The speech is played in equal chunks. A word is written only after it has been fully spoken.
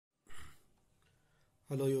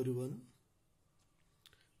Hello everyone,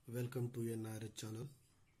 welcome to NRH channel.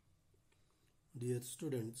 Dear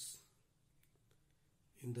students,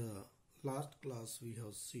 in the last class we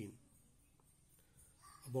have seen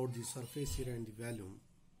about the surface area and the volume,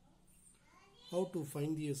 how to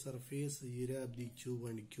find the surface area of the cube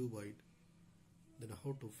and cuboid, then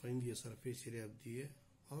how to find the surface area of the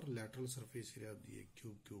or lateral surface area of the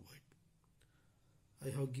cuboid. I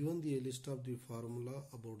have given the list of the formula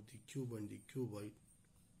about the cube and the cuboid.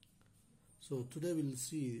 So today we will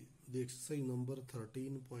see the exercise number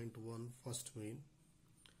 13.1 first main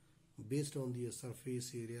based on the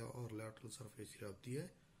surface area or lateral surface area of the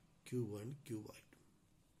cube and cuboid.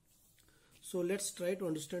 So let's try to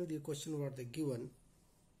understand the question what they given.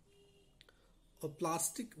 A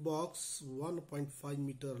plastic box 1.5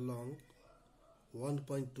 meter long,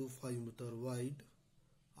 1.25 meter wide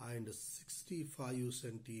and 65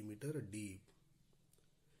 centimeter deep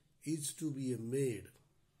is to be made.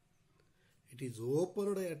 It is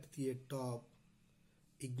opened at the top.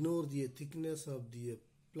 Ignore the thickness of the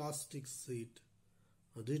plastic sheet.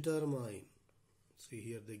 Determine. See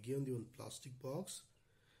here they given the one plastic box.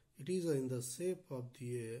 It is in the shape of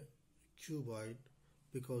the cuboid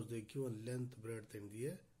because they given length, breadth and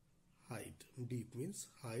the height. Deep means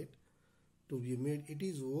height to be made. It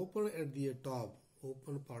is open at the top.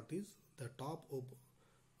 Open part is the top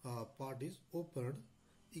part is opened.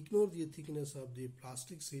 Ignore the thickness of the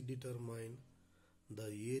plastic sheet. Determine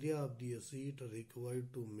the area of the sheet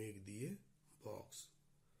required to make the box.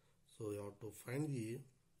 So you have to find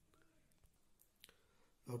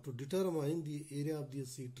determine the area of the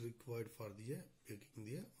sheet required for the making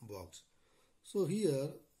the box. So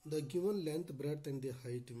here the given length, breadth and the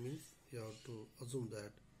height means you have to assume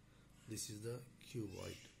that this is the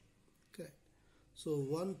cuboid. Okay. So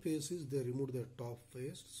one face is they remove the top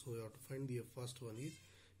face. So you have to find the first one is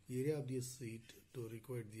area of the sheet to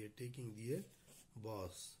require the taking the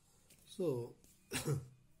box. So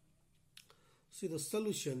see the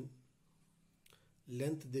solution.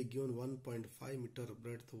 Length they given 1.5 meter,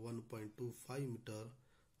 breadth 1.25 meter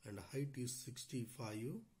and height is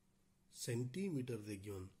 65 centimeter they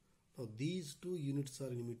given. Now these two units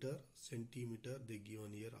are in meter, centimeter they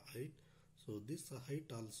given here height. So this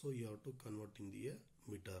height also you have to convert in the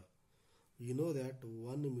meter. You know that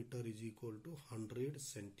 1 meter is equal to 100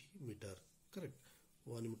 centimeter. Correct.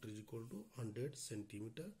 1 meter is equal to 100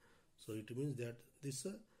 centimeter. So it means that this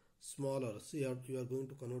smaller. See how you are going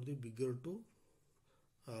to convert the bigger to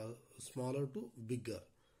smaller to bigger.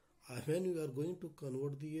 When you are going to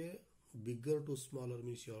convert the bigger to smaller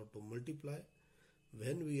means you have to multiply.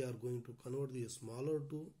 When we are going to convert the smaller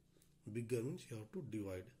to bigger means you have to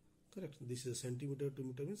divide. Correct. This is centimeter to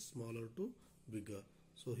meter means smaller to bigger.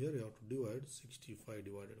 So here you have to divide 65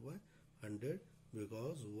 divided by 100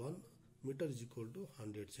 because 1 meter is equal to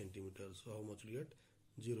 100 centimeters. So how much we get?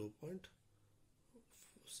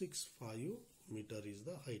 0.65 meter is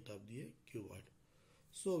the height of the cuboid.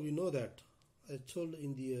 So we know that I told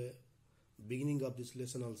in the beginning of this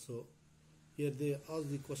lesson also. Here they ask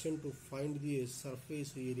the question to find the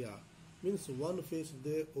surface area. Means one face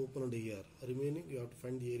they opened here. Remaining you have to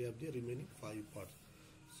find the area of the remaining 5 parts.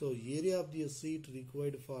 So area of the sheet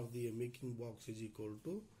required for the making box is equal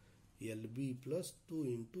to LB plus 2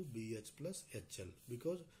 into BH plus HL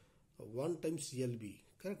because 1 times LB,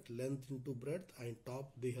 correct, length into breadth and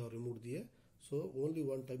top they have removed the, so only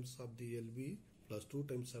 1 times of the LB plus 2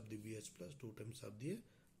 times of the BH plus 2 times of the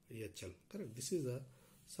HL, correct. This is the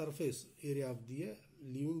surface area of the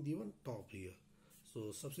leaving the one top here.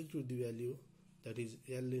 So substitute the value, that is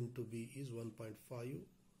L into B is 1.5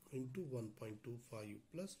 into 1.25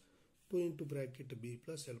 plus 2 into bracket B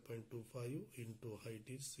plus L.25 into height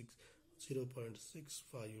is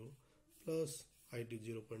 0.65 plus height is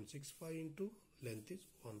 0.65 into length is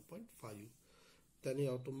 1.5. Then you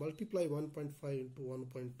have to multiply 1.5 into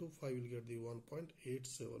 1.25, will get the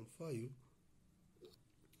 1.875.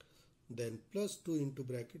 Then plus 2 into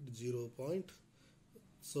bracket 0.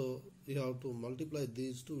 So you have to multiply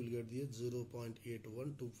these two, will get the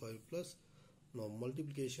 0.8125 plus now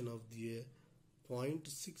multiplication of the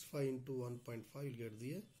 0.65 into 1.5 will get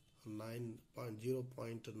the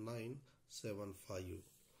 0.975.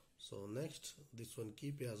 So next this one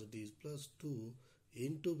keep as it is plus 2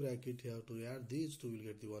 into bracket you have to add these two, will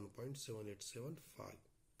get the 1.7875.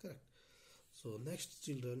 Correct. So next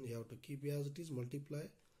children you have to keep as it is, multiply.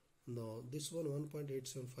 Now this one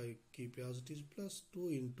 1.875 keep as it is plus 2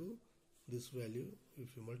 into this value,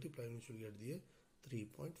 if you multiply you should get the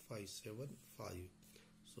 3.575.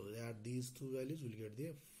 So add these two values, will get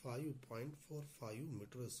the 5.45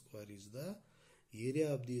 meter square is the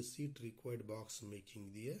area of the sheet required box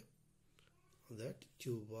making the that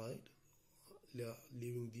cuboid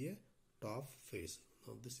leaving the top face.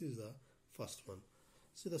 Now this is the first one.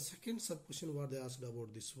 So the second sub question what they asked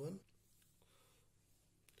about this one.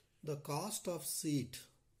 The cost of seat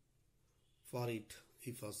for it,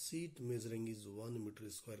 if a seat measuring is 1 meter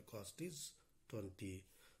square, cost is 20.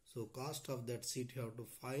 So cost of that seat you have to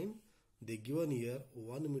find. They given here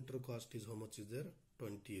 1 meter cost is how much is there?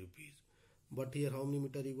 20 rupees. But here how many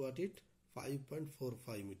meter you got it?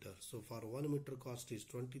 5.45 meter. So for 1 meter cost is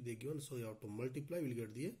 20 they given. So you have to multiply, will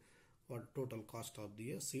get the what total cost of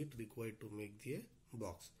the seat required to make the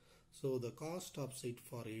box. So the cost of seat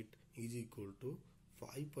for it is equal to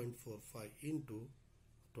 5.45 into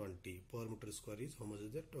 20 per meter square is how much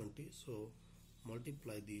is there? 20. So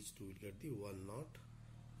multiply these two, will get the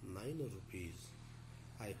 109 rupees.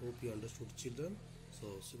 I hope you understood, children.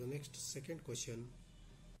 So the next second question.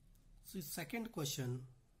 So second question,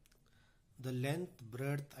 the length,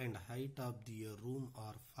 breadth and height of the room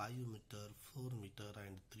are 5 meter, 4 meter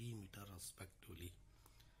and 3 meter respectively.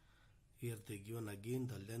 Here they given again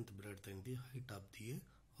the length, breadth and the height of the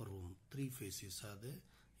room. Three faces are there.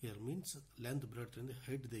 Here means length, breadth and the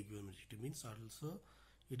height they given. It means also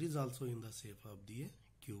it is also in the shape of the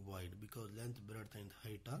cuboid because length, breadth and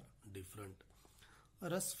height are different.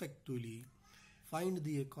 Respectively, find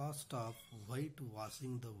the cost of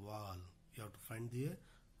whitewashing the wall. You have to find the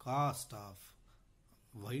cost of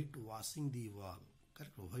whitewashing the wall.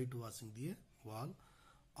 Correct? Whitewashing the wall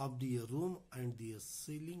of the room and the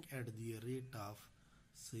ceiling at the rate of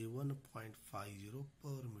 7.50 per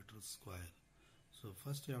meter square. So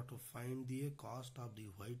first you have to find the cost of the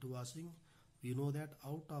whitewashing. We know that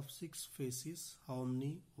out of 6 faces, how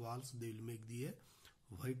many walls they will make the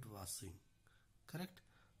whitewashing. Correct?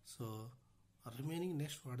 So remaining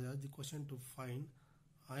next what is the question to find,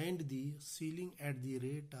 and the ceiling at the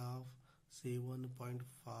rate of 7.50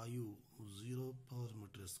 per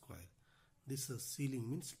meter square. This ceiling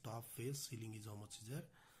means top face ceiling is how much is there?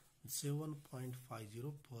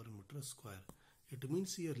 7.50 per meter square. It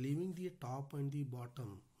means here leaving the top and the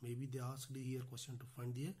bottom. Maybe they asked here question to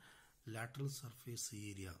find the lateral surface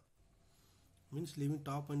area. Means leaving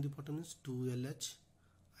top and the bottom is 2LH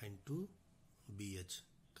and 2BH.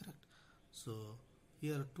 Correct? So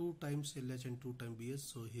here 2 times LH and 2 times BH.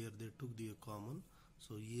 So here they took the common.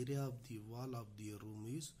 So area of the wall of the room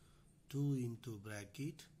is 2 into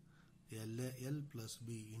bracket L plus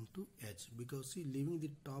B into H. Because see leaving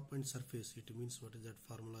the top and surface, it means what is that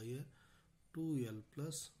formula here? 2L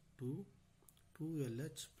plus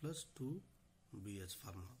 2LH plus 2BH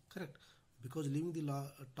formula. Correct? Because leaving the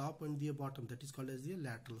top and the bottom, that is called as the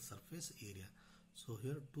lateral surface area. So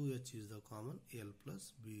here 2H is the common, L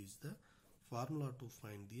plus B is the formula to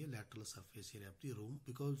find the lateral surface area of the room.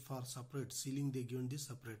 Because for separate ceiling they given this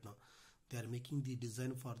separate now. They are making the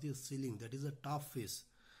design for the ceiling, that is the top face.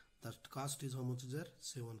 That cost is how much is there?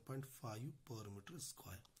 7.5 per meter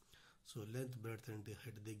square. So length, breadth and the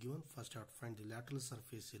height they given. First I have to find the lateral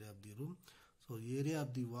surface area of the room. So area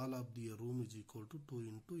of the wall of the room is equal to 2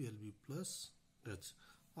 into LB plus H.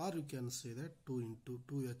 Or you can say that 2 into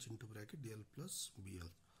 2H into bracket L plus BL.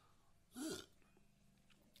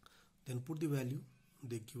 Then put the value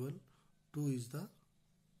they given. 2 is the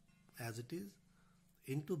as it is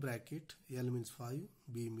into bracket L means 5,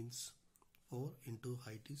 B means 4 into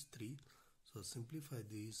height is 3. So simplify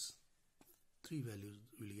these 3 values,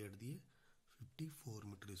 will get the 54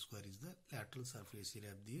 meter square is the lateral surface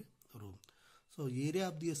area of the room. So area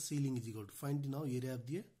of the ceiling is equal to find now area of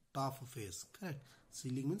the top face. Correct?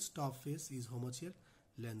 Ceiling means top face is how much here?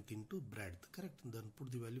 Length into breadth. Correct? Then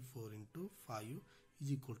put the value 4 into 5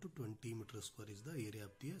 is equal to 20 meter square is the area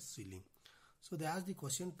of the ceiling. So they ask the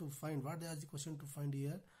question to find. What they ask the question to find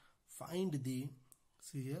here? Find the,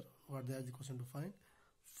 see here what they ask the question to find.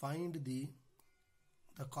 Find the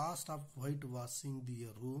cost of whitewashing the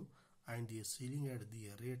room and the ceiling at the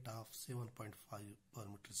rate of 7.5 per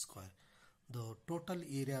meter square. The total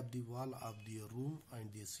area of the wall of the room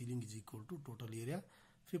and the ceiling is equal to total area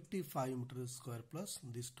 55 meter square plus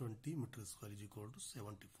this 20 meter square is equal to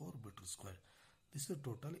 74 meter square. This is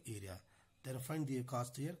total area. Then find the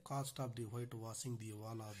cost here. Cost of the whitewashing the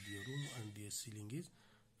wall of the room and the ceiling is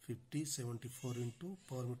 74 into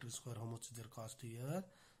per meter square. How much is their cost here?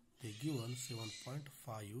 They given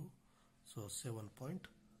 7.5. So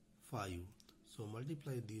 7.5. So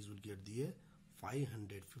multiply these will get the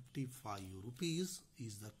 555 rupees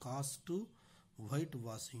is the cost to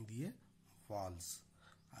whitewashing the walls.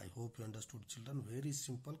 I hope you understood, children. Very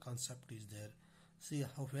simple concept is there. See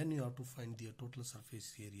how when you have to find the total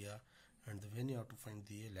surface area and when you have to find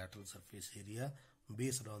the lateral surface area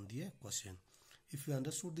based on the question. If you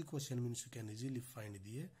understood the question means you can easily find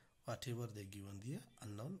the whatever they given the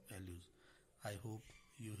unknown values. I hope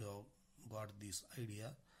you have got this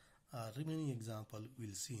idea. Remaining example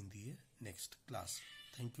we'll see in the next class.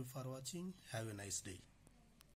 Thank you for watching. Have a nice day.